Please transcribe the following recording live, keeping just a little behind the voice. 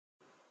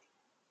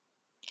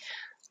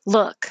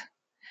Look,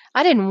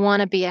 I didn't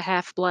want to be a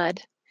half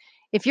blood.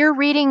 If you're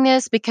reading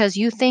this because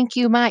you think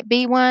you might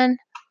be one,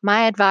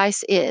 my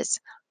advice is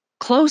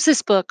close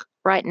this book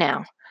right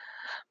now.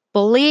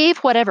 Believe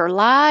whatever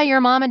lie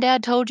your mom and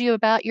dad told you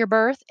about your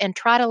birth and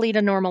try to lead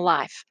a normal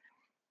life.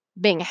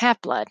 Being a half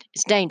blood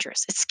is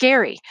dangerous. It's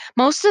scary.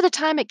 Most of the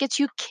time, it gets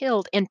you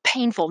killed in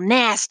painful,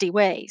 nasty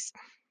ways.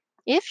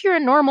 If you're a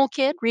normal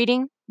kid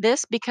reading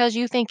this because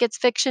you think it's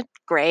fiction,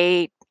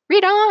 great.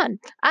 Read on.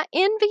 I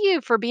envy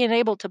you for being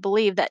able to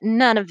believe that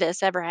none of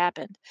this ever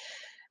happened.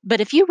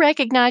 But if you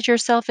recognize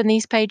yourself in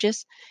these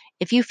pages,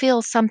 if you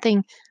feel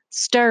something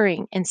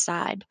stirring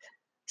inside,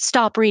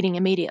 stop reading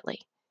immediately.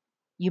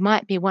 You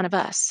might be one of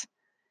us.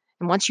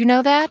 And once you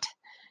know that,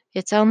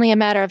 it's only a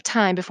matter of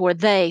time before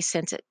they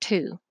sense it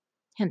too.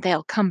 And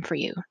they'll come for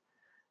you.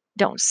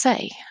 Don't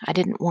say I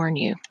didn't warn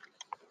you.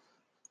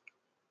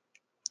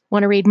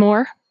 Want to read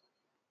more?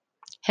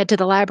 Head to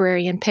the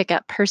library and pick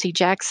up Percy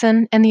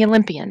Jackson and the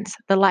Olympians,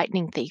 The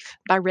Lightning Thief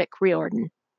by Rick Riordan.